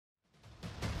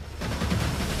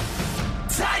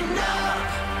Tighten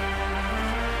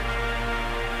up.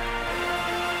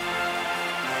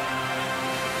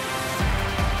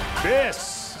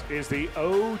 This is the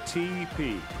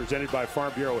OTP, presented by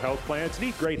Farm Bureau Health Plans.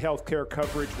 Need great health care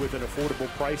coverage with an affordable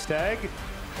price tag?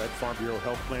 Let Farm Bureau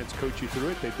Health Plans coach you through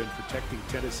it. They've been protecting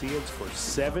Tennesseans for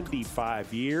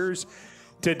 75 years.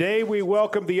 Today, we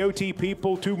welcome the OT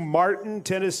people to Martin,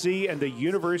 Tennessee, and the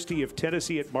University of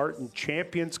Tennessee at Martin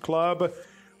Champions Club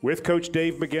with Coach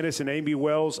Dave McGinnis and Amy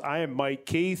Wells. I am Mike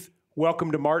Keith.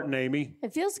 Welcome to Martin, Amy.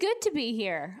 It feels good to be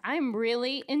here. I'm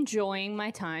really enjoying my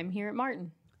time here at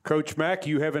Martin. Coach Mack,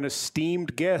 you have an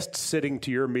esteemed guest sitting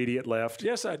to your immediate left.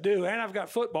 Yes, I do. And I've got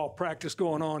football practice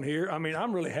going on here. I mean,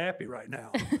 I'm really happy right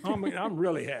now. I'm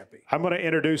really happy. I'm going to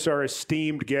introduce our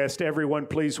esteemed guest. Everyone,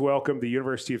 please welcome the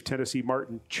University of Tennessee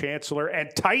Martin Chancellor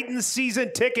and Titans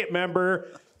season ticket member,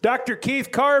 Dr. Keith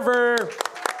Carver.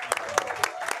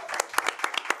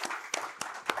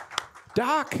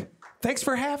 Doc, thanks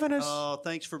for having us. Oh,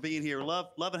 thanks for being here.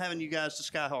 Loving having you guys to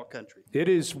Skyhawk Country. It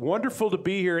is wonderful to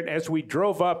be here. And as we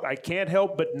drove up, I can't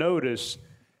help but notice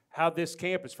how this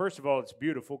campus, first of all, it's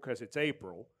beautiful because it's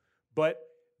April, but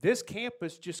this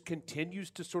campus just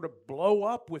continues to sort of blow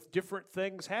up with different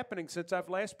things happening since I've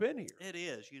last been here. It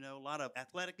is, a lot of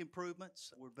athletic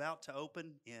improvements. We're about to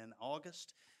open in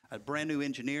August, a brand new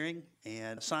engineering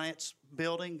and science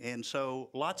building, and so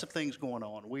lots of things going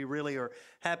on. We really are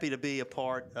happy to be a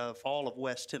part of all of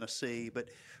West Tennessee, but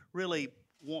really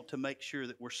want to make sure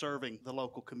that we're serving the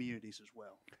local communities as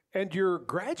well. And your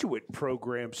graduate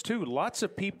programs, too. Lots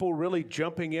of people really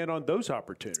jumping in on those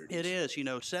opportunities. It is,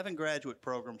 7 graduate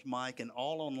programs, Mike, and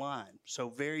all online. So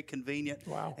very convenient.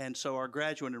 Wow. And so our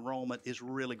graduate enrollment is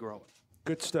really growing.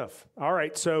 Good stuff. All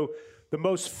right, so the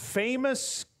most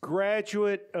famous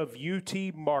graduate of UT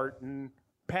Martin,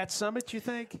 Pat Summitt, you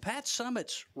think? Pat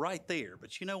Summitt's right there, but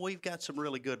we've got some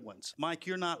really good ones. Mike,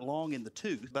 you're not long in the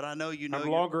tooth, but I know I'm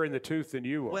longer in the tooth than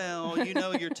you are. Well,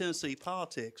 your Tennessee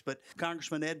politics, but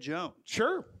Congressman Ed Jones.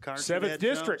 Sure. Congressman 7th Ed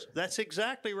District. Jones. That's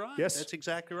exactly right. Yes. That's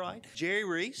exactly right. Jerry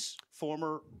Reese,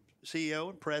 former CEO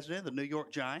and president of the New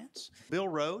York Giants. Bill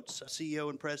Rhodes,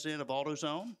 CEO and president of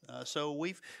AutoZone. So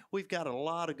we've got a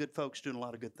lot of good folks doing a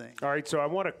lot of good things. All right, so I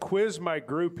want to quiz my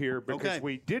group here because Okay.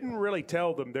 we didn't really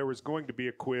tell them there was going to be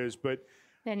a quiz, but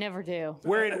They never do.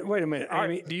 Wait a minute,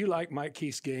 Amy. Do you like Mike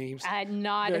Keith's games?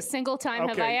 Not a single time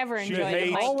have Okay. I ever She enjoyed a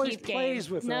hates- Mike always Keith plays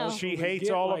game. with no. us. she we hates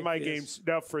get all like of my this. games.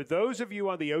 Now, for those of you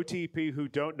on the OTP who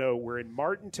don't know, we're in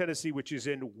Martin, Tennessee, which is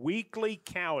in Weakley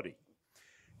County.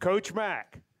 Coach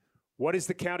Mack, what is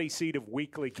the county seat of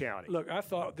Weakley County? Look, I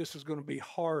thought this was going to be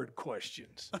hard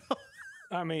questions.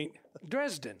 I mean,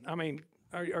 Dresden. I mean,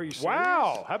 are you serious?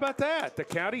 Wow, how about that? The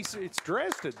county, it's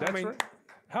Dresden. That's I mean, right.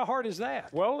 how hard is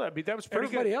that? Well, I mean, that was pretty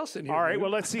Everybody good. else in here All right, knew.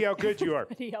 well, let's see how good you are.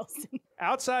 Everybody else.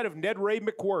 Outside of Ned Ray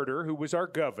McWhirter, who was our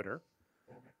governor,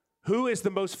 who is the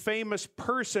most famous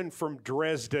person from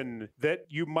Dresden that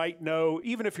you might know,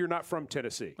 even if you're not from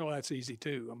Tennessee? Well, that's easy,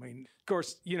 too. I mean, of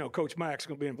course, Coach Mack's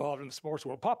going to be involved in the sports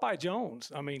world. Popeye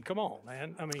Jones. I mean, come on,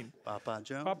 man. I mean, Popeye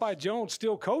Jones. Popeye Jones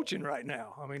still coaching right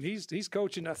now. I mean, he's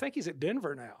coaching. I think he's at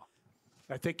Denver now.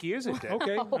 I think he is at that.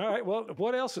 Okay. All right. Well,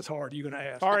 what else is hard? Are you going to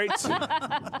ask? All right.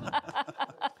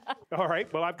 All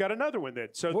right. Well, I've got another one then.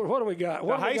 So What do we got? the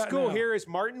What do we high got school now? here is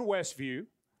Martin Westview.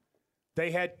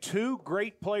 They had 2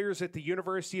 great players at the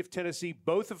University of Tennessee,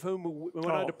 both of whom went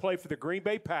on to play for the Green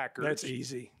Bay Packers. That's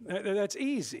easy. That's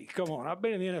easy. Come on. I've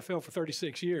been in the NFL for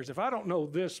 36 years. If I don't know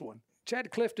this one,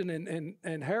 Chad Clifton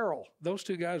and Harrell, those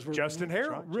 2 guys were Justin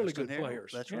Harrell. really Justin good Harrell,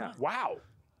 players. that's yeah. right. Wow.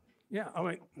 Yeah. I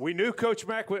mean, We knew Coach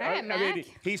Mack would. All right, I mean, Mack.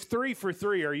 he's 3 for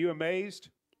 3. Are you amazed?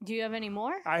 Do you have any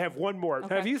more? I have one more.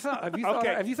 have you thought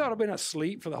Okay. I've been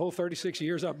asleep for the whole 36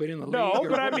 years I've been in the league? No, or-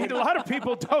 but I mean, a lot of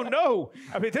people don't know.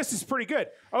 I mean, this is pretty good.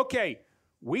 Okay,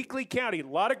 Weakley County, a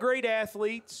lot of great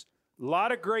athletes, a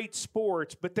lot of great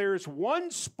sports, but there's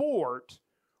one sport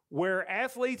where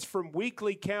athletes from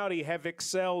Weakley County have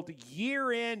excelled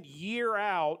year in, year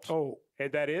out,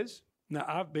 and that is? Now,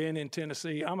 I've been in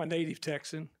Tennessee. I'm a native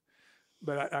Texan,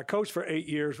 but I coached for 8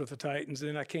 years with the Titans, and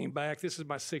then I came back. This is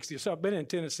my 60th. So I've been in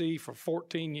Tennessee for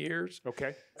 14 years.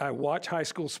 Okay. I watch high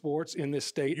school sports in this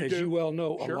state, You as do? you well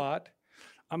know, Sure. a lot.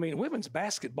 I mean, women's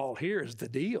basketball here is the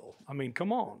deal. I mean,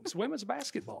 come on. It's women's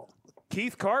basketball.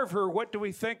 Keith Carver, what do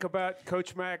we think about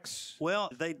Coach Mack's? Well,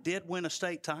 they did win a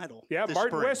state title. Yeah, this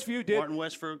Martin spring. Westview did. Martin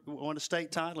Westview won a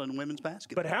state title in women's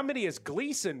basketball. But how many has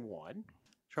Gleason won?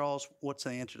 Charles, what's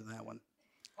the answer to that one?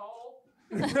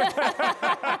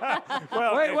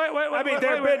 Well, Wait. I mean,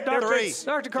 there have been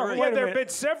Dr. Carver, yeah, wait a there have minute. been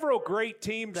several great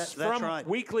teams That's from right.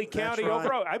 Weakley County right.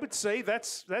 overall. I would say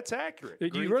that's accurate.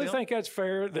 Do you really think that's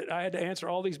fair that I had to answer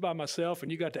all these by myself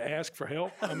and you got to ask for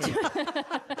help? I mean,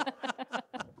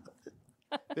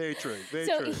 Very true. Very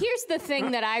So true. here's the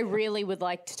thing that I really would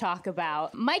like to talk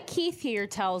about. Mike Keith here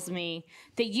tells me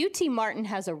that UT Martin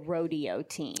has a rodeo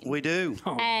team. We do.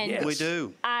 And yes. We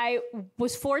do. I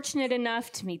was fortunate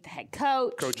enough to meet the head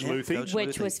coach. Coach Luthi. Coach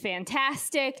Which Luthi. was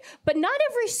fantastic. But not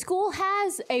every school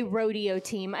has a rodeo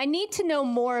team. I need to know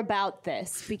more about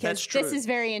this because That's this true. is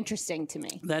very interesting to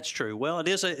me. That's true. Well, it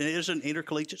is an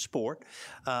intercollegiate sport.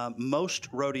 Most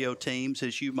rodeo teams,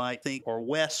 as you might think, are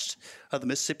west of the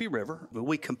Mississippi River. But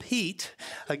we compete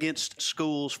against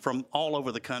schools from all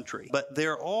over the country. But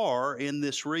there are in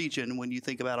this region, when you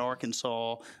think about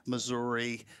Arkansas,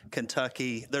 Missouri,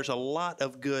 Kentucky, there's a lot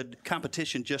of good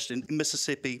competition just in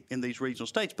Mississippi in these regional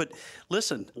states. But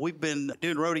listen, we've been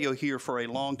doing rodeo here for a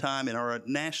long time in our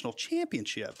national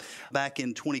championship back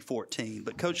in 2014.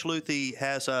 But Coach Luthi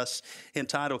has us in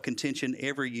title contention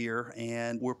every year,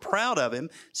 and we're proud of him.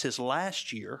 It's his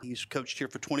last year. He's coached here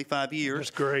for 25 years.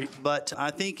 That's great. But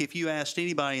I think if you asked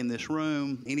anybody in this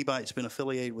room, anybody that's been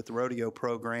affiliated with the rodeo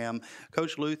program,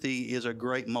 Coach Luthi is a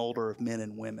great molder of men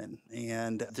and women.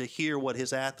 And to hear what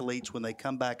his athletes, when they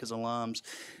come back as alums,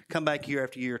 come back year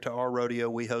after year to our rodeo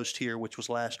we host here, which was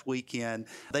last weekend,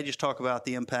 they just talk about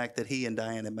the impact that he and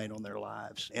Diane have made on their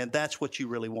lives. And that's what you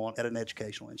really want at an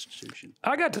educational institution.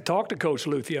 I got to talk to Coach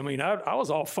Luthi. I mean, I was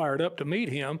all fired up to meet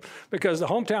him because the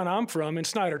hometown I'm from in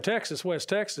Snyder, Texas, West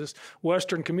Texas,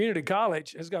 Western Community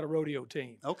College has got a rodeo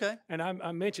team. Okay. And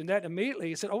I mentioned that immediately.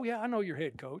 He said, "Oh, yeah, I know your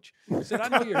head coach." He said, "I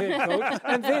know your head coach."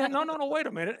 And then, no, wait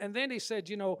a minute. And then he said,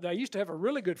 "You know, I used to have a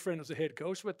really good friend as a head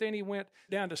coach, but then he went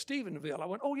down to Stephenville." I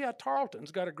went, "Oh, yeah,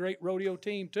 Tarleton's got a great rodeo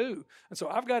team, too." And so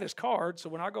I've got his card. So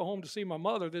when I go home to see my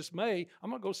mother this May, I'm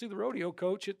going to go see the rodeo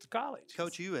coach at the college.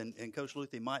 Coach, you and Coach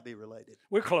Luthi might be related.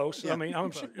 We're close. I mean,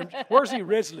 where's he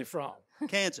originally from?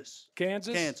 Kansas.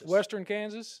 Kansas? Kansas. Western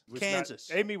Kansas?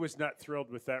 Kansas. Amy was not thrilled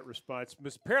with that response.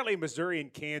 Apparently, Missouri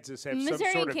and Kansas have some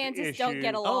Missouri sort and of Kansas issue. don't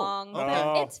get along. okay.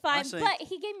 But it's I fine. see. But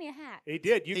he gave me a hat. He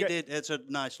did. He did. It's a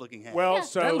nice looking hat. Well, Yeah.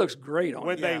 so That looks great on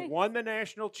when you. they Yeah. won the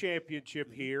national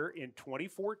championship here in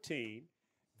 2014,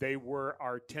 they were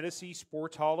our Tennessee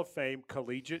Sports Hall of Fame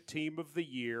Collegiate Team of the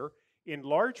Year, in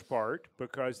large part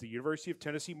because the University of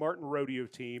Tennessee Martin rodeo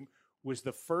team was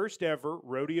the first ever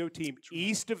rodeo team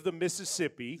east of the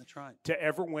Mississippi That's right. to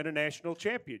ever win a national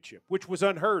championship, which was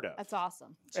unheard of. That's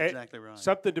awesome. That's exactly right.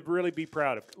 Something to really be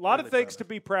proud of. A lot of Really things proud to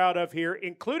be proud of here,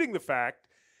 including the fact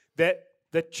that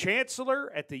the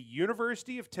chancellor at the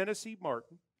University of Tennessee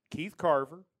Martin, Keith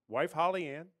Carver, wife Holly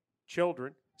Ann,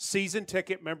 children, season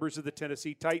ticket members of the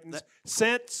Tennessee Titans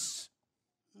since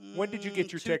when did you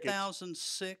get your tickets?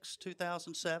 2006,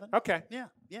 2007. Okay. Yeah,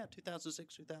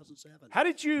 2006, 2007. How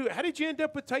did you end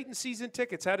up with Titan season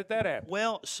tickets? How did that happen?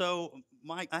 Well, so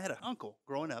Mike, I had an uncle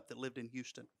growing up that lived in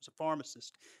Houston. He was a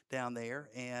pharmacist down there,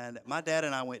 and my dad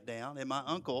and I went down, and my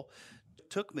uncle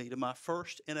took me to my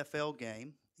first NFL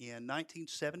game in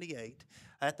 1978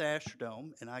 at the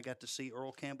Astrodome, and I got to see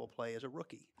Earl Campbell play as a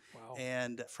rookie. Wow.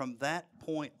 And from that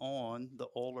point on, the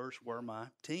Oilers were my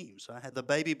team. So I had the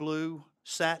baby blue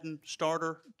satin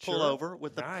starter pullover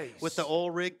with the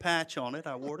oil rig patch on it.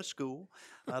 I wore to school.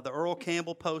 The Earl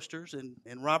Campbell posters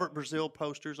and Robert Brazil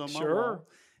posters on my wall.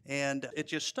 And it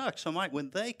just stuck. So, Mike,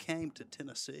 when they came to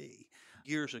Tennessee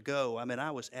years ago, I mean,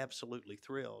 I was absolutely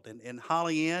thrilled. And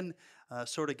Holly Ann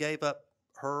sort of gave up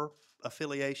her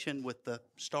affiliation with the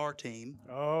Star team.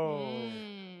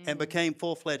 And became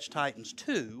full-fledged Titans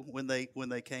too when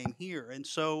they came here. And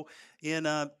so in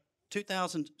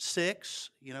 2006,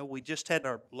 you know, we just had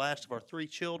our last of our 3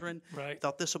 children. Right.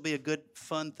 Thought this will be a good,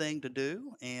 fun thing to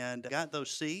do, and got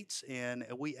those seats, and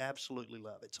we absolutely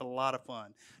love it. It's a lot of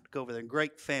fun to go over there.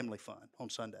 Great family fun on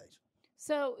Sundays.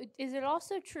 So is it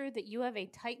also true that you have a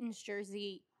Titans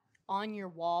jersey on your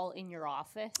wall in your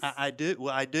office? I do.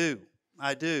 Well, I do.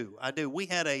 We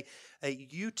had a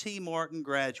UT Martin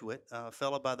graduate, a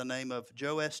fellow by the name of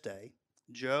Joe Estee.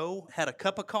 Joe had a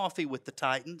cup of coffee with the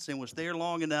Titans and was there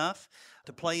long enough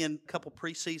to play in a couple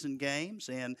preseason games,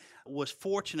 and was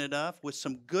fortunate enough with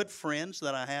some good friends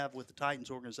that I have with the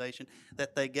Titans organization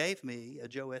that they gave me a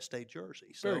Joe Estee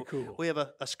jersey. So Very cool. we have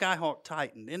a Skyhawk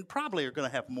Titan, and probably are going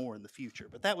to have more in the future,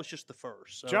 but that was just the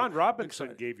first. So John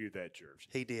Robinson gave you that jersey.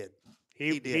 He did.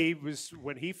 He was,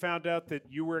 when he found out that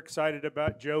you were excited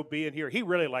about Joe being here, he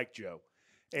really liked Joe.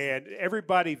 And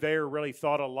everybody there really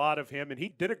thought a lot of him, and he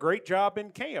did a great job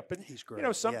in camp. And He's great, you know,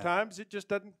 yeah. sometimes it just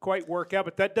doesn't quite work out,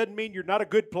 but that doesn't mean you're not a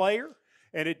good player.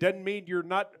 And it doesn't mean you're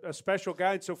not a special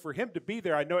guy. And so for him to be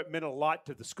there, I know it meant a lot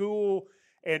to the school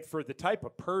and for the type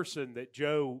of person that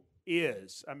Joe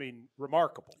is. I mean,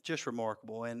 remarkable. Just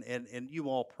remarkable. And you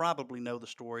all probably know the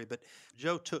story, but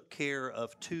Joe took care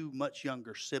of two much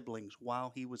younger siblings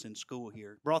while he was in school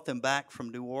here. Brought them back from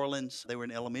New Orleans. They were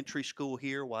in elementary school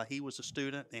here while he was a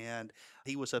student, and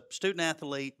he was a student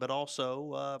athlete, but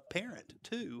also a parent,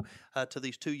 too, to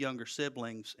these two younger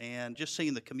siblings. And just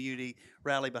seeing the community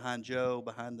rally behind Joe,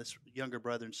 behind this younger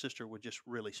brother and sister, was just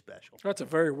really special. That's a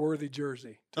very worthy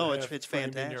jersey. It's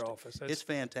framed fantastic. in your office. It's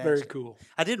fantastic. Very cool.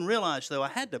 I didn't realize, though, I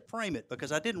had to frame it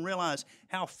because I didn't realize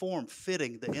how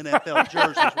form-fitting the NFL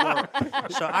jerseys were.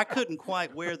 So I couldn't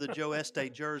quite wear the Joe Estee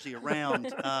jersey around.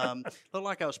 Looked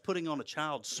like I was putting on a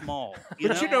child's small.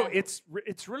 But you know, it's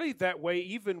really that way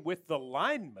even with the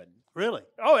linemen. Really?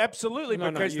 Oh, absolutely.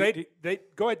 No, because you they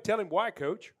go ahead and tell him why,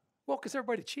 Coach. Well, because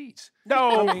everybody cheats.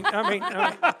 No.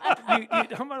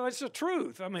 It's the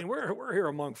truth. I mean, we're here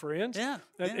among friends. Yeah,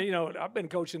 And, yeah. you know, I've been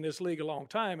coaching this league a long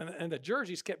time, and the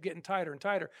jerseys kept getting tighter and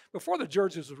tighter. Before the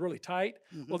jerseys was really tight,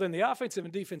 well, then the offensive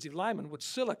and defensive linemen would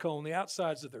silicone the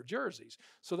outsides of their jerseys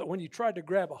so that when you tried to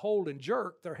grab a hold and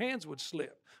jerk, their hands would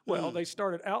slip. Well, they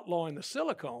started outlawing the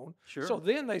silicone. Sure. So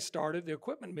then the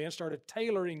equipment men started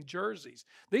tailoring jerseys.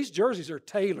 These jerseys are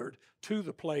tailored to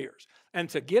the players. And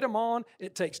to get them on,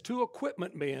 it takes two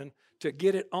equipment men to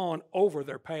get it on over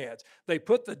their pads. They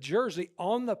put the jersey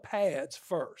on the pads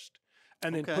first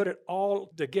and then put it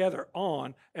all together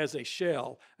on as a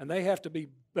shell. And they have to be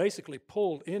basically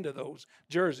pulled into those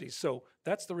jerseys. So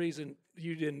that's the reason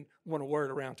you didn't want to wear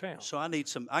it around town. So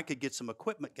I could get some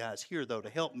equipment guys here, though, to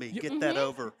help me get that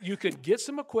over. You could get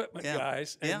some equipment Yeah.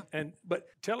 guys, Yeah. but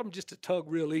tell them just to tug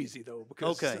real easy, though.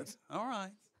 Because Okay. All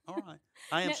right.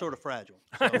 I am sort of fragile.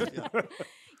 So, yeah.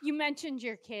 You mentioned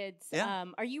your kids. Yeah.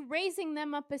 Are you raising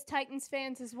them up as Titans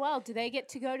fans as well? Do they get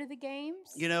to go to the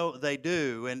games? You know, they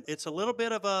do. And it's a little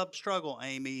bit of a struggle,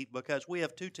 Amy, because we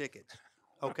have 2 tickets.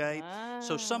 Okay?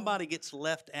 So somebody gets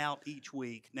left out each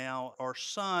week. Now, our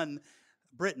son,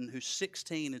 Britton, who's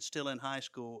 16 and still in high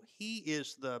school, he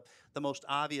is the most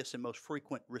obvious and most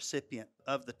frequent recipient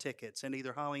of the tickets. And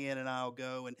either Holly Ann and I will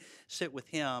go and sit with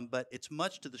him, but it's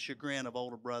much to the chagrin of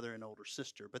older brother and older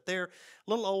sister. But they're a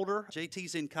little older.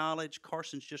 JT's in college.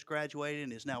 Carson's just graduated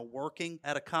and is now working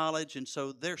at a college. And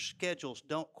so their schedules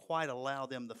don't quite allow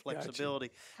them the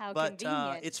flexibility. How But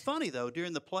convenient. it's funny, though,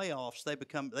 during the playoffs, they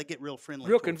get real friendly.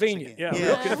 real towards us convenient. again. Yeah,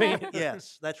 real convenient.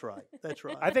 Yes, that's right. That's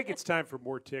right. I think it's time for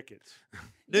more tickets.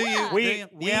 Do you? We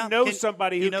know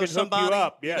somebody who can hook you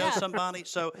up. You know Yes. somebody.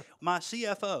 So my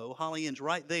CFO, Holly Ann's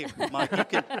right there. Mike,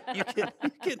 you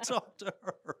can talk to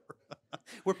her.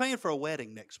 We're paying for a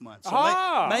wedding next month,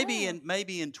 so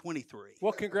maybe in 23.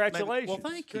 Well, congratulations.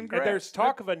 Well, thank you. And there's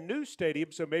talk of a new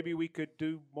stadium, so maybe we could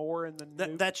do more in the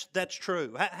new. That's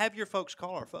true. Have your folks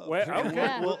call our folks. Well, okay.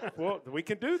 Yeah. Well, we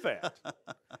can do that.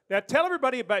 Now, tell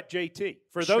everybody about JT.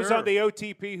 For those Sure. on the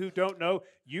OTP who don't know,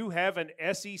 you have an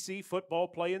SEC football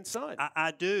playing son.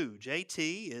 I do.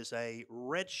 JT is a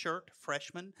redshirt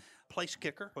freshman place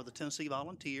kicker for the Tennessee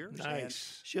Volunteers. Nice.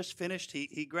 And just finished.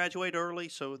 He graduated early,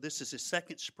 so this is his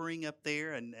second spring up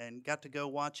there, and got to go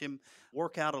watch him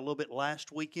work out a little bit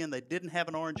last weekend. They didn't have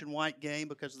an orange and white game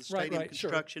because of the stadium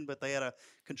construction, but they had a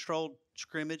controlled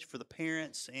scrimmage for the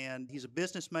parents, and he's a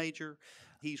business major.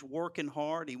 He's working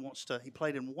hard. He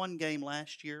played in one game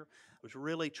last year. Was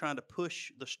really trying to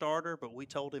push the starter, but we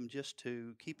told him just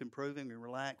to keep improving and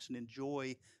relax and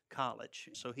enjoy college.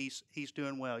 So he's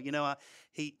doing well. You know,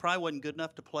 he probably wasn't good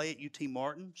enough to play at UT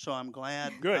Martin, so I'm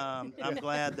glad. Good. I'm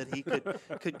glad that he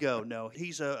could go. No,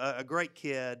 he's a great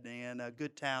kid and a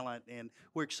good talent, and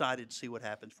we're excited to see what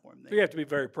happens for him there. You have to be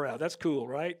very proud. That's cool,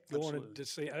 right? Absolutely. Going to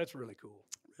see that's really cool.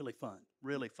 Really fun.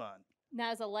 Really fun. Now,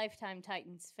 as a lifetime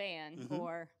Titans fan,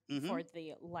 or for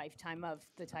the lifetime of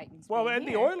the Titans. Well, being and the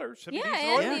here. Oilers. I mean, Yeah,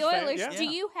 he's an and the fan, Oilers. yeah. Do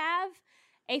you have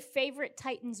a favorite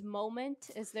Titans moment?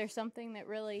 Is there something that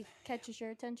really catches your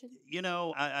attention? You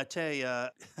know, I tell you,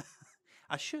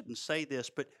 I shouldn't say this,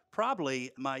 but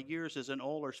probably my years as an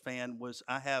Oilers fan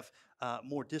I have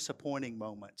more disappointing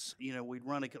moments. You know, we'd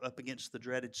run up against the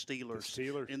dreaded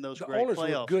Steelers, in those The great Oilers were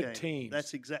playoff good games. teams.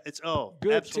 That's exactly.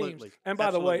 Good absolutely. teams. And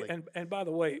by the way, Absolutely. and by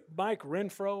the way, Mike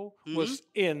Renfro was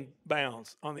in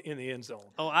bounds in the end zone.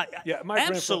 Oh, Mike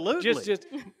absolutely. Renfro. Just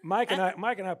Mike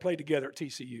and I played together at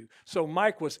TCU, so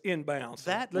Mike was in bounds.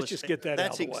 Let's just get that out of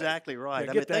That's the way. exactly right.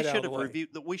 Yeah, I get mean, they that out should of have the way. reviewed.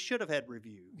 We should have had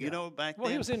review. You know, back Well,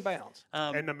 then. he was in bounds.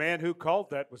 And the man who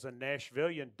called that was a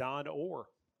Nashvilleian, Don Orr.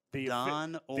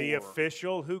 Don Orr. The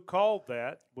official who called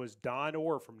that was Don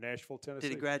Orr from Nashville, Tennessee.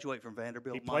 Did he graduate from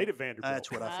Vanderbilt? He played at Vanderbilt. That's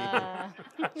what I figured.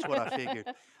 That's what I figured.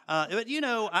 But,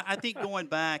 I think going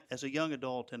back as a young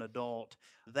adult and adult,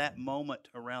 that moment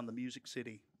around the Music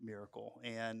City miracle,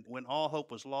 and when all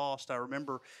hope was lost, I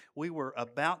remember we were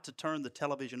about to turn the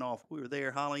television off. We were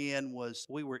there. Holly Ann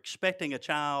we were expecting a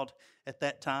child at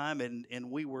that time,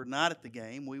 and we were not at the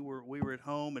game. We were at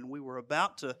home, and we were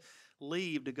about to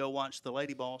leave to go watch the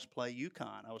Lady Boss play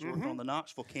UConn. I was working on the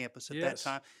Knoxville campus at that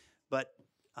time, but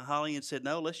Holly Ann said,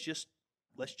 "No, let's just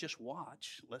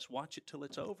watch. Let's watch it till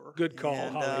it's over." Good call,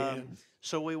 Holly Ann.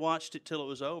 So we watched it till it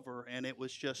was over, and it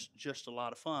was just a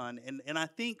lot of fun. And I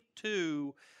think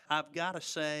too, I've got to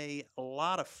say, a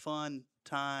lot of fun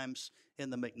times in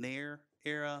the McNair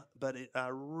era, but I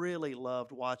really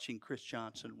loved watching Chris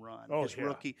Johnson run his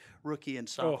rookie and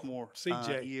sophomore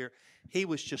year. He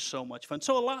was just so much fun.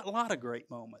 So a lot of great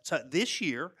moments. This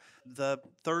year, the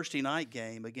Thursday night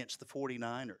game against the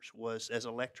 49ers was as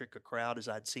electric a crowd as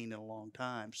I'd seen in a long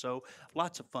time. So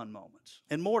lots of fun moments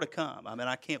and more to come. I mean,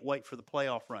 I can't wait for the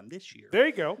playoff run this year. There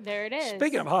you go. There it is.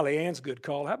 Speaking of Holly Ann's good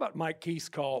call, how about Mike Keith's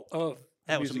call of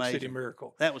That was Music City amazing.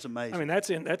 Miracle? That was amazing. I mean,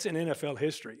 that's in NFL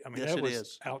history. I mean, Yes, that it was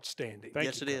is. outstanding. Thank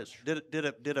Yes, you, it is.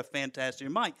 Did a fantastic.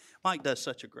 Mike does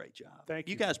such a great job. Thank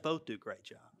you. You guys both do great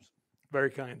jobs. Very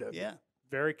kind of you. Yeah.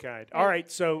 Very kind. All right,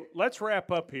 so let's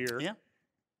wrap up here. Yeah.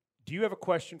 Do you have a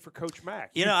question for Coach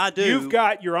Mack? I do.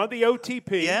 You're on the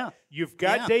OTP. Yeah. You've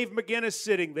got Yeah. Dave McGinnis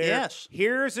sitting there. Yes.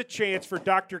 Here's a chance for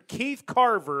Dr. Keith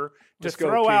Carver to Let's go,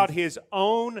 throw Keith. out his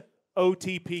own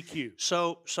OTP cue.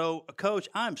 So, Coach,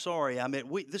 I'm sorry. I mean,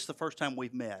 this is the first time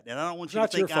we've met, and I don't want It's you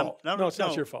not to think your fault. I'm. No, it's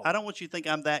not your fault. I don't want you to think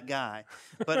I'm that guy.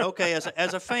 But okay,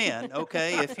 as a fan,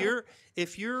 okay,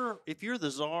 if you're the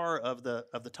czar of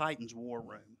the Titans war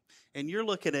room, and you're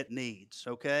looking at needs,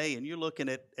 okay, and you're looking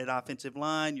at offensive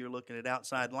line, you're looking at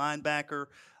outside linebacker,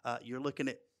 you're looking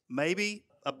at maybe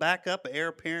a backup, heir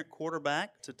apparent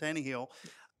quarterback to Tannehill.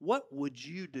 What would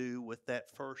you do with that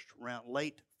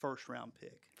late first round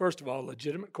pick? First of all,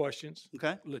 legitimate questions.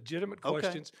 Okay. Legitimate Okay.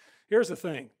 questions. Here's the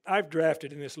thing. I've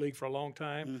drafted in this league for a long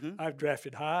time. Mm-hmm. I've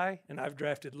drafted high and I've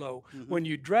drafted low. When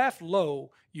you draft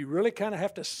low, you really kind of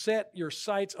have to set your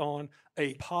sights on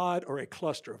a pod or a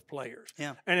cluster of players.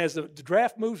 Yeah. And as the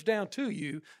draft moves down to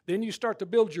you, then you start to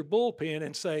build your bullpen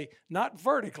and say, not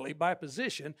vertically by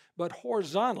position, but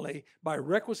horizontally by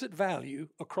requisite value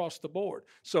across the board.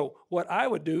 So what I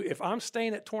would do if I'm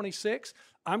staying at 26,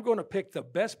 I'm going to pick the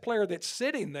best player that's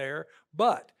sitting there,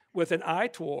 but with an eye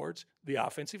towards the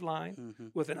offensive line,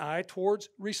 with an eye towards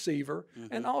receiver,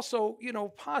 and also,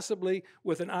 possibly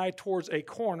with an eye towards a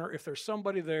corner if there's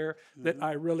somebody there that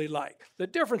I really like. The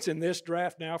difference in this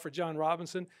draft now for John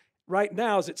Robinson, right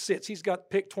now as it sits, he's got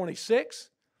pick 26,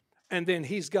 and then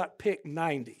he's got pick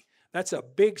 90. That's a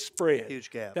big spread.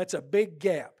 Huge gap. That's a big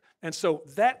gap. And so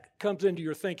that comes into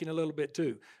your thinking a little bit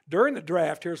too. During the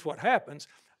draft, here's what happens.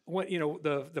 When,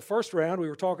 the first round, we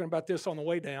were talking about this on the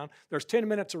way down, there's 10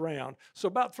 minutes around. So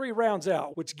about 3 rounds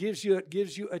out, which gives you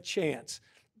a chance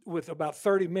with about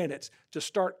 30 minutes to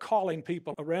start calling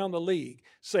people around the league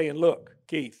saying, look,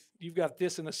 Keith, you've got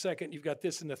this in the second, you've got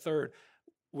this in the third.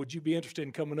 Would you be interested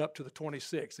in coming up to the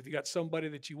 26th? If you got somebody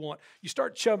that you want, you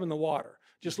start chumming the water,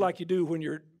 just like you do when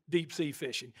you're deep sea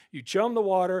fishing. You chum the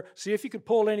water, see if you can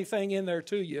pull anything in there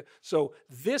to you. So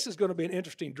this is going to be an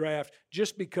interesting draft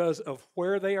just because of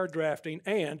where they are drafting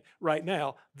and right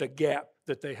now the gap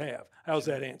that they have. How's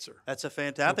that answer? That's a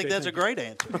fantastic. I think that's a great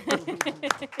answer.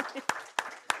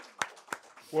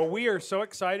 Well, we are so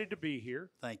excited to be here.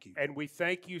 Thank you. And we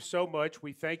thank you so much.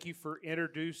 We thank you for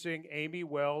introducing Amy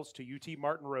Wells to UT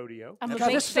Martin Rodeo. I'm a God,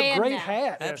 big this is fan a great now.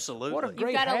 hat. Absolutely. What a You've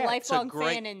great got a hat. lifelong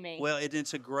fan in me. Well,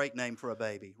 it's a great name for a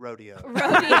baby, Rodeo.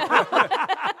 Rodeo.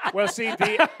 Well, see,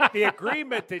 the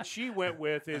agreement that she went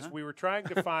with is we were trying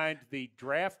to find the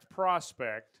draft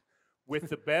prospect with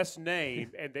the best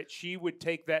name and that she would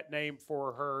take that name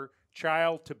for her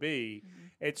child to be.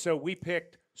 And so we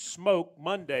picked Smoke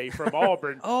Monday from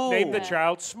Auburn, named the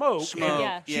child Smoke. Smoke, And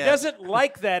Yeah. she yes. doesn't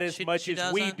like that as She- much she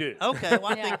as we doesn't? do. Okay, well,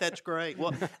 I Yeah. think that's great.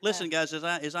 Well, listen, guys,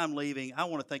 as I'm leaving, I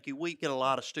want to thank you. We get a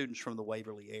lot of students from the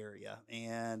Waverly area,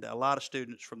 and a lot of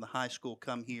students from the high school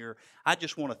come here. I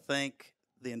just want to thank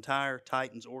the entire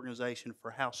Titans organization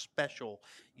for how special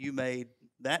you made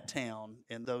that town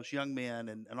and those young men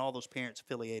and all those parents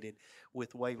affiliated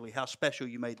with Waverly, how special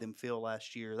you made them feel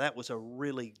last year. That was a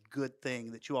really good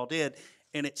thing that you all did.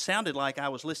 And it sounded like I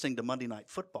was listening to Monday Night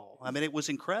Football. I mean, it was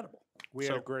incredible. We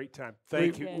had So- a great time.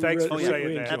 Thank you. We Thanks really- for we saying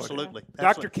enjoyed that. it. Absolutely. Dr.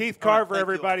 Absolutely. Keith All right, Carver, thank you.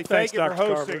 everybody, Thanks, thank you for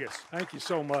Dr. hosting Carver. us. Thank you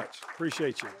so much.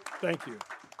 Appreciate you. Thank you.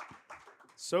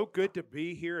 So good to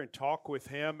be here and talk with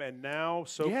him, and now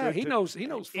Yeah, he knows he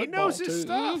football knows his too.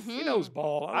 stuff. He knows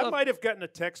ball. I might have gotten a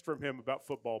text from him about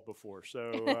football before,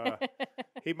 so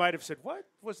he might have said, "What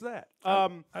was that?"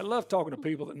 I love talking to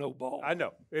people that know ball. I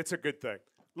know. It's a good thing.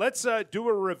 Let's do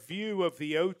a review of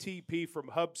the OTP from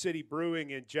Hub City Brewing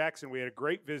in Jackson. We had a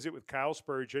great visit with Kyle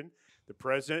Spurgeon, the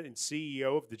president and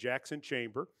CEO of the Jackson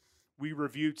Chamber. We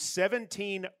reviewed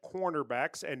 17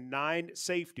 cornerbacks and 9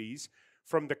 safeties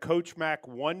from the Coach Mack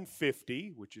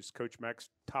 150, which is Coach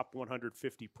Mack's top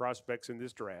 150 prospects in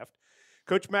this draft.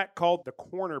 Coach Mack called the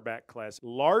cornerback class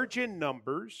large in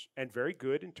numbers and very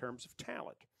good in terms of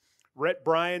talent. Rhett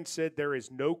Bryan said there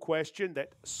is no question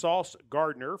that Sauce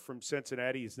Gardner from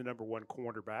Cincinnati is the number 1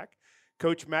 cornerback.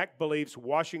 Coach Mack believes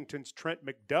Washington's Trent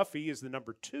McDuffie is the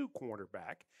number 2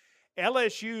 cornerback.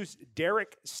 LSU's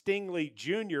Derek Stingley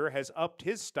Jr. has upped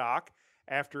his stock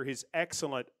after his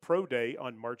excellent pro day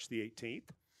on March the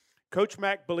 18th. Coach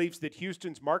Mack believes that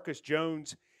Houston's Marcus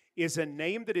Jones is a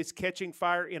name that is catching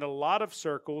fire in a lot of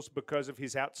circles because of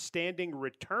his outstanding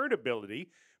return ability,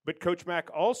 but Coach Mack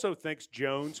also thinks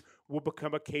Jones will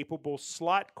become a capable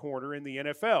slot corner in the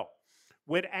NFL.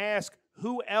 When asked,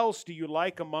 who else do you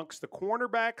like amongst the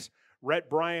cornerbacks, Rhett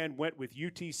Bryan went with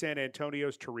UT San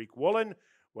Antonio's Tariq Woolen,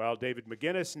 while David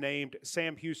McGinnis named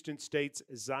Sam Houston State's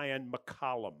Zion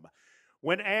McCollum.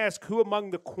 When asked who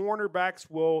among the cornerbacks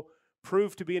will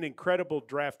prove to be an incredible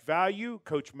draft value,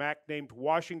 Coach Mack named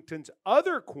Washington's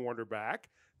other cornerback,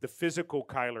 the physical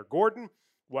Kyler Gordon,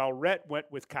 while Rhett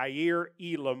went with Kaiir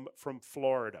Elam from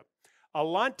Florida.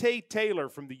 Alante Taylor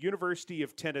from the University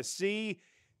of Tennessee,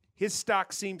 his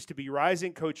stock seems to be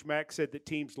rising. Coach Mack said that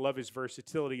teams love his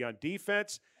versatility on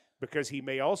defense because he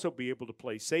may also be able to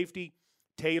play safety.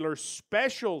 Taylor's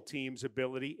special teams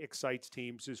ability excites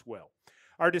teams as well.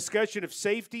 Our discussion of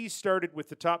safety started with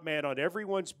the top man on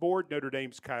everyone's board, Notre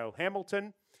Dame's Kyle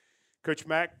Hamilton. Coach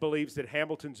Mack believes that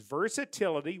Hamilton's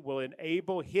versatility will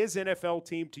enable his NFL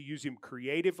team to use him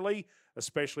creatively,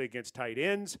 especially against tight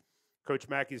ends. Coach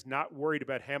Mack is not worried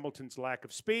about Hamilton's lack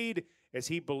of speed, as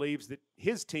he believes that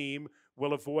his team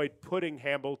will avoid putting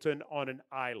Hamilton on an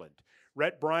island.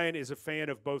 Rhett Bryan is a fan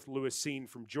of both Lewis Seen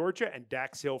from Georgia and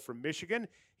Dax Hill from Michigan.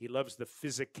 He loves the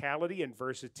physicality and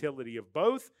versatility of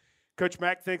both. Coach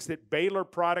Mack thinks that Baylor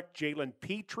product Jalen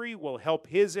Petrie will help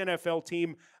his NFL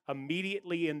team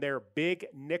immediately in their big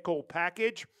nickel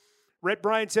package. Rhett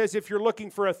Bryan says if you're looking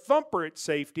for a thumper at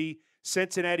safety,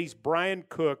 Cincinnati's Brian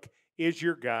Cook is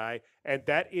your guy, and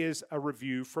that is a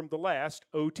review from the last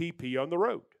OTP on the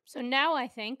road. So now I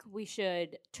think we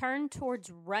should turn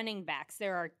towards running backs.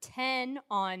 There are 10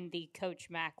 on the Coach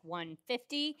Mack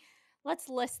 150. Let's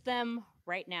list them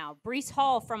right now. Breece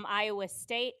Hall from Iowa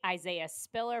State, Isaiah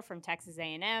Spiller from Texas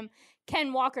A&M,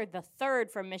 Ken Walker III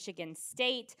from Michigan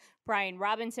State, Brian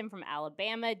Robinson from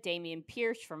Alabama, Damian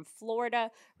Pierce from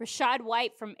Florida, Rashad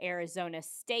White from Arizona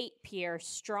State, Pierre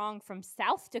Strong from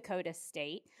South Dakota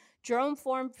State, Jerome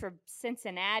Ford from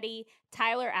Cincinnati,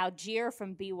 Tyler Algier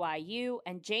from BYU,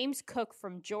 and James Cook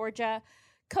from Georgia.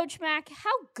 Coach Mack,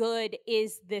 how good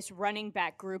is this running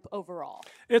back group overall?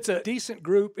 It's a decent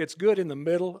group. It's good in the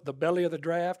middle, the belly of the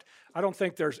draft. I don't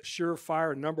think there's a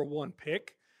surefire number 1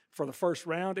 pick for the first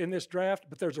round in this draft,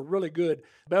 but there's a really good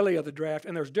belly of the draft,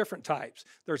 and there's different types.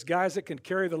 There's guys that can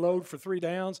carry the load for 3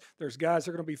 downs. There's guys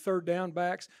that are going to be third down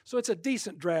backs. So it's a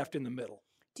decent draft in the middle.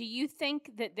 Do you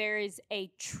think that there is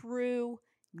a true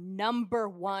number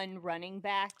 1 running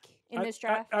back in this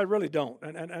draft? I really don't.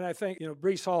 And I think,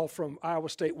 Breece Hall from Iowa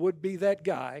State would be that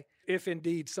guy if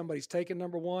indeed somebody's taken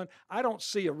number 1. I don't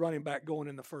see a running back going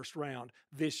in the first round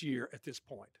this year at this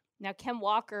point. Now, Ken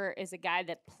Walker is a guy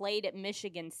that played at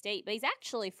Michigan State, but he's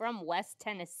actually from West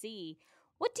Tennessee.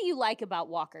 What do you like about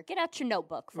Walker? Get out your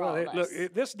notebook for all of us.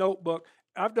 Look, this notebook,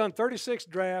 I've done 36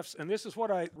 drafts, and this is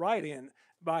what I write in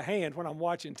by hand when I'm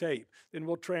watching tape. Then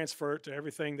we'll transfer it to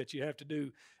everything that you have to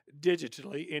do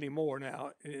digitally anymore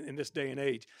now in this day and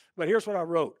age. But here's what I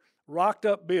wrote. Rocked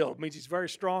up build means he's very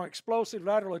strong, explosive,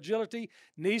 lateral agility,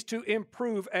 needs to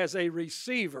improve as a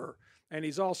receiver, and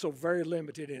he's also very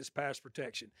limited in his pass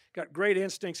protection. Got great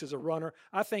instincts as a runner.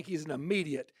 I think he's an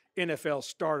immediate NFL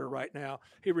starter right now.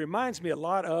 He reminds me a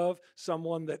lot of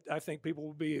someone that I think people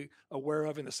will be aware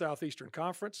of in the Southeastern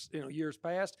Conference, years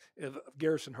past, of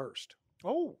Garrison Hurst.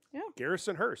 Oh, yeah.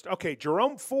 Garrison Hurst. Okay,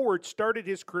 Jerome Ford started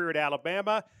his career at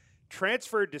Alabama,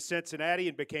 transferred to Cincinnati,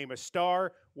 and became a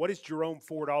star. What is Jerome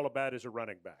Ford all about as a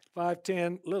running back?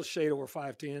 5'10", a little shade over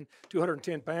 5'10",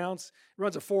 210 pounds.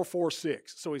 Runs a 4.46,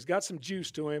 so he's got some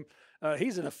juice to him.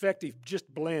 He's an effective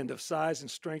just blend of size and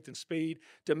strength and speed.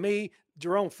 To me,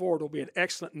 Jerome Ford will be an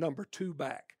excellent number 2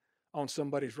 back on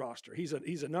somebody's roster. He's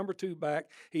a number 2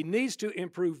 back. He needs to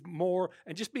improve more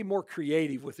and just be more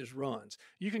creative with his runs.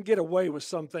 You can get away with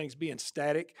some things being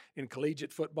static in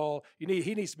collegiate football. He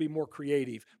needs to be more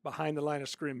creative behind the line of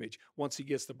scrimmage once he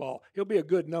gets the ball. He'll be a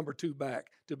good number 2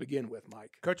 back to begin with,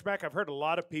 Mike. Coach Mack, I've heard a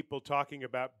lot of people talking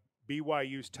about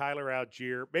BYU's Tyler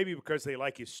Algier, maybe because they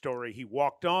like his story. He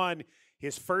walked on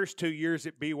his first 2 years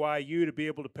at BYU to be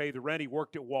able to pay the rent. He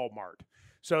worked at Walmart.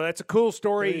 So that's a cool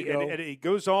story, and he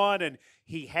goes on, and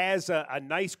he has a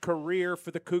nice career for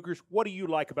the Cougars. What do you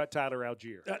like about Tyler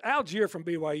Algier? Algier from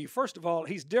BYU, first of all,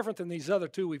 he's different than these other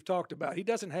two we've talked about. He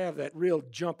doesn't have that real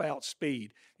jump-out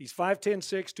speed. He's 5'10",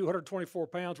 6, 224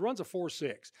 pounds, runs a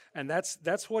 4.6, and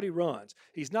that's what he runs.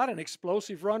 He's not an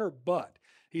explosive runner, but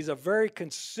he's a very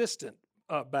consistent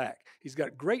back. He's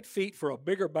got great feet for a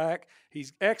bigger back.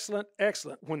 He's excellent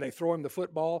when they throw him the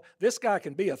football. This guy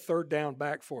can be a third down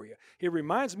back for you. He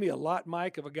reminds me a lot,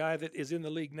 Mike, of a guy that is in the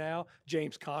league now,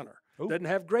 James Conner. Ooh. Doesn't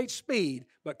have great speed,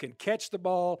 but can catch the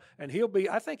ball, and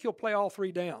I think he'll play all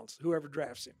 3 downs, whoever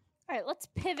drafts him. All right, let's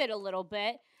pivot a little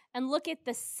bit and look at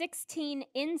the 16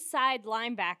 inside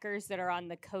linebackers that are on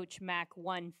the Coach Mack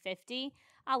 150.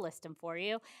 I'll list them for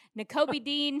you. Nakobe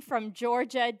Dean from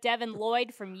Georgia, Devin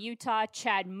Lloyd from Utah,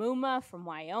 Chad Muma from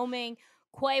Wyoming,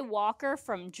 Quay Walker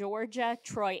from Georgia,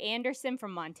 Troy Anderson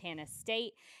from Montana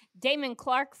State, Damon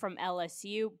Clark from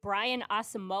LSU, Brian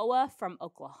Asamoah from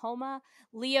Oklahoma,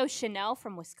 Leo Chanel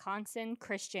from Wisconsin,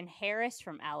 Christian Harris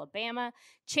from Alabama,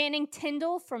 Channing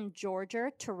Tindall from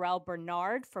Georgia, Terrell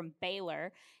Bernard from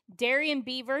Baylor, Darian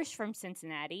Beavers from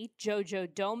Cincinnati,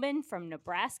 JoJo Doman from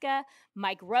Nebraska,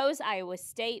 Mike Rose, Iowa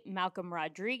State, Malcolm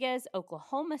Rodriguez,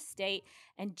 Oklahoma State,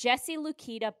 and Jesse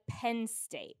Lukita, Penn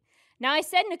State. Now, I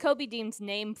said Nakobe Dean's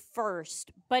name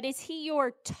first, but is he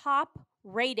your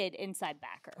top-rated inside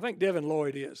backer? I think Devin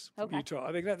Lloyd is from Okay. Utah.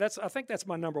 I think that's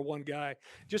my number 1 guy,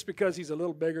 just because he's a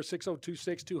little bigger, 6'0",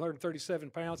 2'6",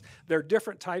 237 pounds. They're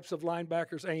different types of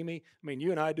linebackers, Amy. I mean, you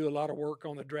and I do a lot of work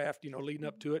on the draft, leading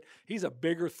up to it. He's a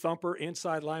bigger thumper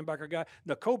inside linebacker guy.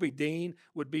 Nakobe Dean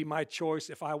would be my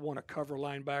choice if I want to cover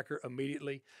linebacker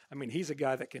immediately. I mean, he's a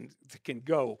guy that can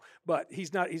go, but he's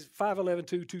 5'11",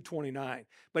 229,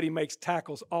 but he makes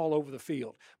tackles all over the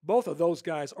field. Both of those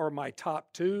guys are my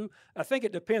top 2. I think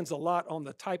it depends a lot on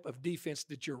the type of defense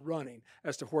that you're running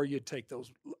as to where you'd take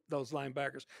those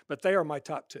linebackers, but they are my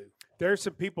top 2. There are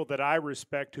some people that I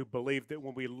respect who believe that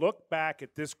when we look back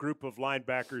at this group of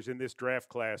linebackers in this draft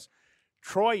class,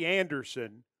 Troy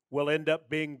Anderson will end up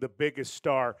being the biggest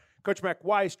star. Coach Mack,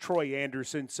 why is Troy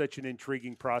Anderson such an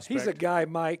intriguing prospect? He's a guy,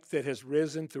 Mike, that has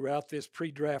risen throughout this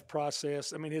pre-draft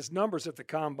process. I mean, his numbers at the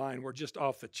combine were just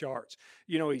off the charts.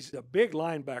 He's a big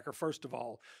linebacker, first of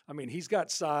all. I mean, he's got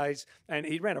size, and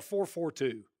he ran a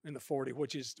 4.42 in the 40,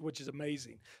 which is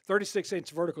amazing.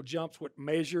 36-inch vertical jumps, what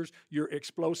measures your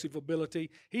explosive ability.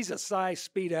 He's a size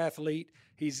speed athlete.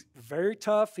 He's very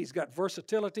tough. He's got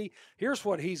versatility. Here's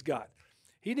what he's got.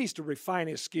 He needs to refine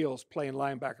his skills playing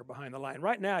linebacker behind the line.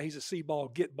 Right now, he's a see ball,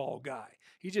 get ball guy.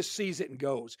 He just sees it and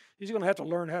goes. He's going to have to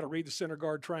learn how to read the center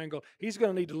guard triangle. He's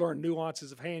going to need to learn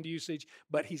nuances of hand usage,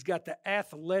 but he's got the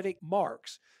athletic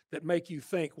marks that make you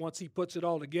think once he puts it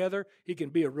all together, he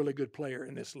can be a really good player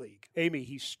in this league. Amy,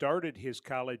 he started his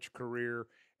college career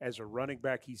as a running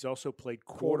back. He's also played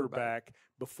quarterback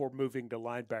before moving to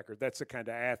linebacker. That's the kind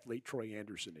of athlete Troy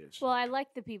Anderson is. Well, I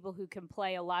like the people who can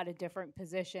play a lot of different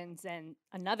positions, and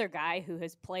another guy who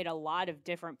has played a lot of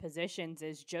different positions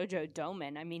is JoJo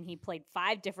Doman. I mean, he played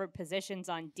 5 different positions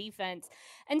on defense.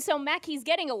 And so, Mac, he's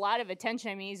getting a lot of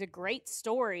attention. I mean, he's a great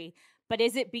story. But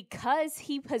is it because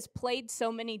he has played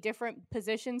so many different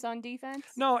positions on defense?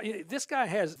 No, this guy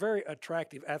has very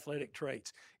attractive athletic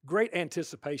traits. Great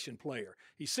anticipation player.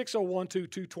 He's 6'0",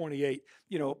 228,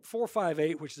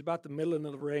 4'5", which is about the middle of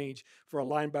the range for a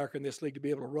linebacker in this league to be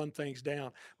able to run things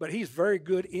down. But he's very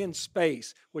good in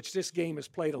space, which this game has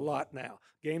played a lot now.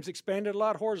 Game's expanded a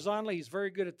lot horizontally. He's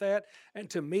very good at that. And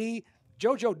to me,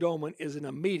 JoJo Doman is an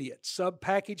immediate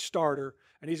sub-package starter,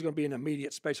 and he's going to be an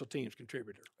immediate special teams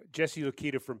contributor. Jesse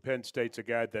Lukita from Penn State's a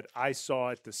guy that I saw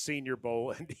at the Senior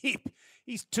Bowl, and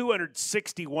he's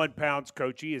 261 pounds,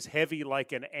 Coach. He is heavy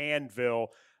like an anvil.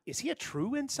 Is he a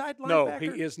true inside linebacker? No,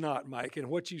 he is not, Mike.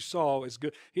 And what you saw is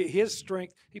good. His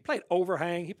strength, he played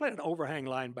overhang. He played an overhang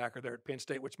linebacker there at Penn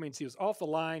State, which means he was off the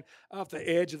line, off the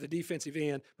edge of the defensive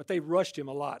end, but they rushed him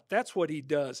a lot. That's what he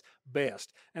does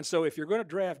best. And so if you're going to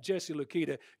draft Jesse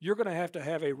Lukita, you're going to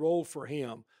have a role for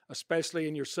him, especially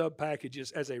in your sub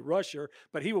packages as a rusher,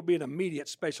 but he will be an immediate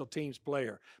special teams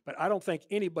player. But I don't think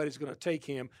anybody's going to take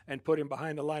him and put him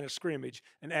behind the line of scrimmage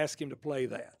and ask him to play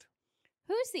that.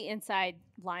 Who's the inside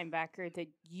linebacker that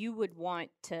you would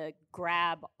want to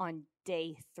grab on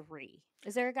day 3?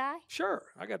 Is there a guy? Sure,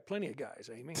 I got plenty of guys,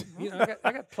 Amy.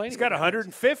 I got plenty. He's got of guys.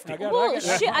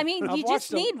 150. I mean, you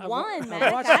just need one, Mac.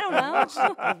 I don't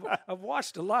know. I've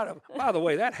watched a lot of. By the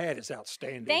way, that hat is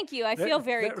outstanding. Thank you. I feel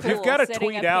very cool. You've got to sitting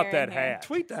tweet up out here that in here. hat.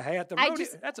 Tweet the hat.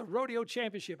 That's a rodeo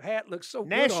championship hat. Looks so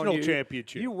good on National you.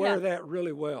 championship. You wear that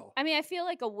really well. I mean, I feel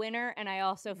like a winner, and I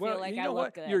also feel like you I know look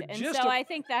what? good. You're And just so a- I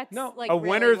think that's No, like a really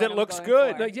winner what that I'm looks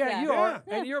going good. for. Yeah, you are,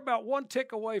 and you're about one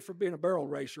tick away from being a barrel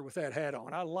racer with that hat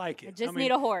on. I like it. I just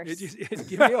need a horse.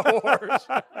 Give me a horse.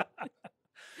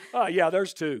 Yeah,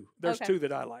 there's two. There's Okay. two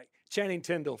that I like. Channing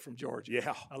Tindall from Georgia.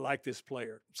 Yeah. I like this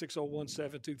player.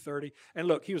 6'0", 230. And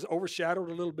look, he was overshadowed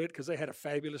a little bit because they had a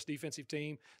fabulous defensive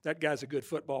team. That guy's a good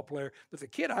football player. But the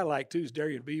kid I like, too, is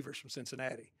Darian Beavers from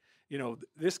Cincinnati. You know,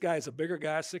 this guy's a bigger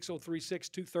guy, 6'0",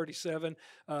 237.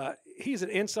 He's an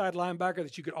inside linebacker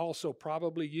that you could also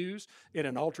probably use in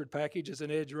an altered package as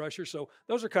an edge rusher. So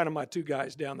those are kind of my two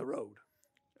guys down the road.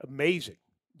 Amazing.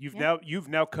 You've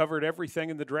now covered everything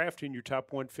in the draft in your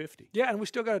top 150. Yeah, and we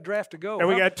still got a draft to go. And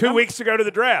we got 2 weeks to go to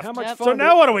the draft. How much Yep. fun So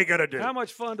now what are we going to do? How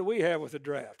much fun do we have with the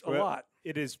draft? A Well, lot.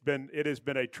 It has been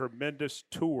a tremendous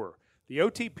tour. The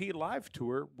OTP Live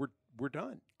Tour, we're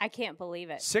done. I can't believe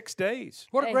it. 6 days.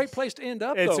 What a great place to end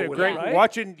up, It's though. a with great it, right?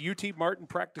 watching UT Martin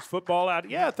practice football out.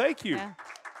 Yeah, thank you. Yeah.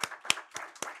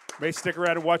 May stick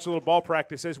around and watch a little ball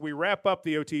practice as we wrap up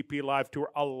the OTP Live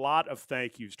Tour. A lot of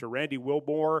thank yous to Randy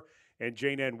Wilmore and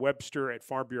Jane Ann Webster at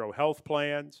Farm Bureau Health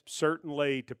Plans.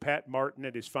 Certainly to Pat Martin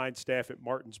and his fine staff at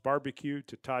Martin's Barbecue.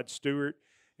 To Todd Stewart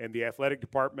and the athletic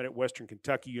department at Western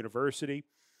Kentucky University.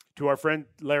 To our friend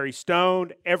Larry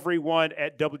Stone, everyone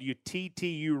at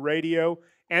WTTU Radio,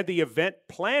 and the event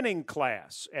planning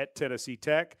class at Tennessee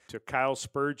Tech. To Kyle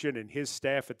Spurgeon and his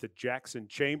staff at the Jackson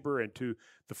Chamber, and to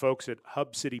the folks at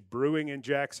Hub City Brewing in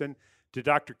Jackson. To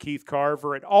Dr. Keith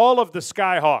Carver and all of the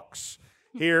Skyhawks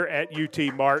here at UT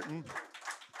Martin.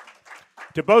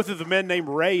 To both of the men named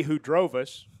Ray who drove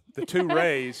us, the two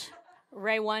Rays.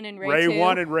 Ray 1 and Ray 2. Ray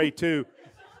 1 and Ray 2.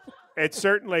 And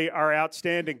certainly our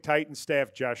outstanding Titan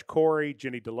staff, Josh Corey,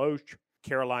 Jenny Deloach,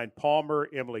 Caroline Palmer,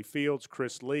 Emily Fields,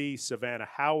 Chris Lee, Savannah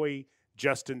Howie,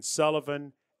 Justin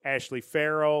Sullivan, Ashley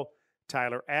Farrell,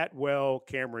 Tyler Atwell,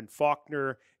 Cameron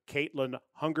Faulkner, Caitlin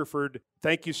Hungerford.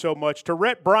 Thank you so much. To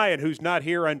Rhett Bryan, who's not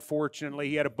here, unfortunately.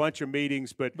 He had a bunch of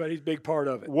meetings, but But he's a big part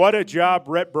of it. what a job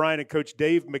Rhett Bryan and Coach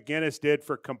Dave McGinnis did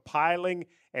for compiling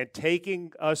and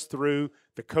taking us through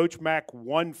the Coach Mac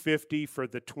 150 for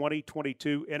the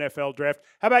 2022 NFL Draft.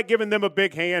 How about giving them a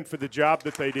big hand for the job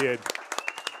that they did?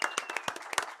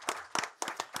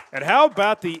 And how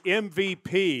about the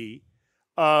MVP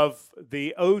of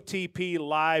the OTP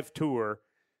Live Tour,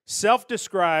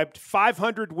 self-described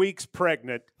 500 weeks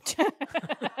pregnant.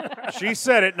 She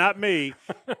said it, not me.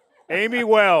 Amy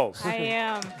Wells. I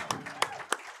am.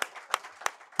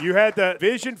 You had the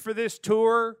vision for this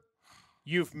tour.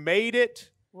 You've made it.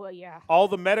 Well, yeah. All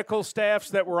the medical staffs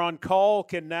that were on call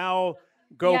can now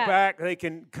go Yeah. back. They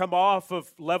can come off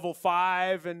of level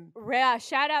 5 and Yeah,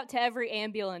 shout out to every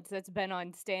ambulance that's been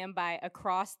on standby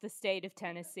across the state of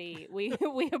Tennessee. We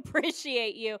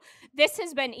appreciate you. This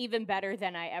has been even better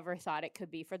than I ever thought it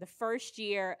could be. For the first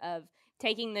year of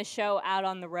taking the show out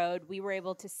on the road, we were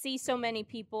able to see so many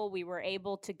people. We were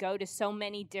able to go to so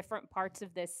many different parts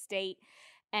of this state.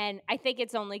 And I think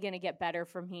it's only going to get better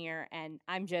from here. And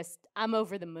I'm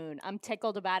over the moon. I'm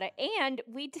tickled about it. And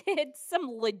we did some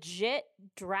legit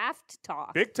draft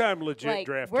talk. big time legit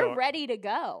draft We're talk. ready to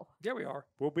go. There we are.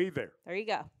 We'll be there. There you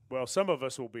go. Well, some of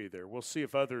us will be there. We'll see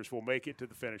if others will make it to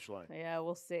the finish line. Yeah,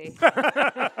 we'll see.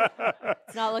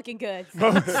 It's not looking good.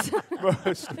 Most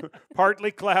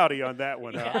partly cloudy on that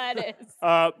one. Huh? Yeah, it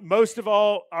is. Most of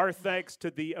all, our thanks to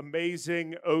the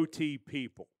amazing OT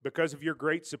people. Because of your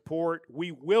great support,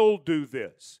 we will do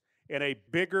this in a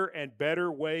bigger and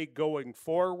better way going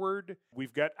forward.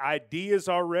 We've got ideas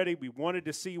already. We wanted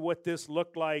to see what this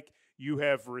looked like. You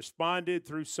have responded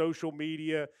through social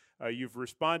media. You've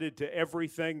responded to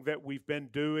everything that we've been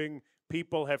doing.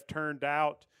 People have turned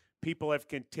out. People have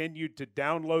continued to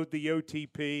download the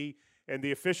OTP. And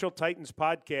the official Titans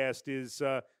podcast is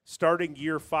starting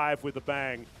year 5 with a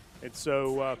bang. And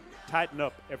so tighten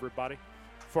up, everybody.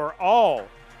 For all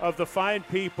of the fine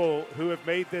people who have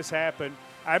made this happen,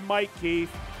 I'm Mike Keith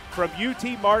from UT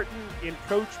Martin in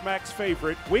Coach Mac's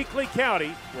favorite, Weakley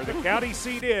County, where the county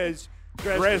seat is,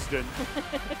 Dresden.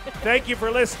 Thank you for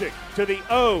listening to the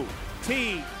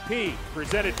OTP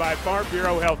presented by Farm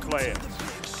Bureau Health Plans.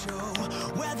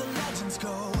 Where the legends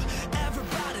go,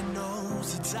 everybody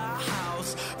knows it's our house.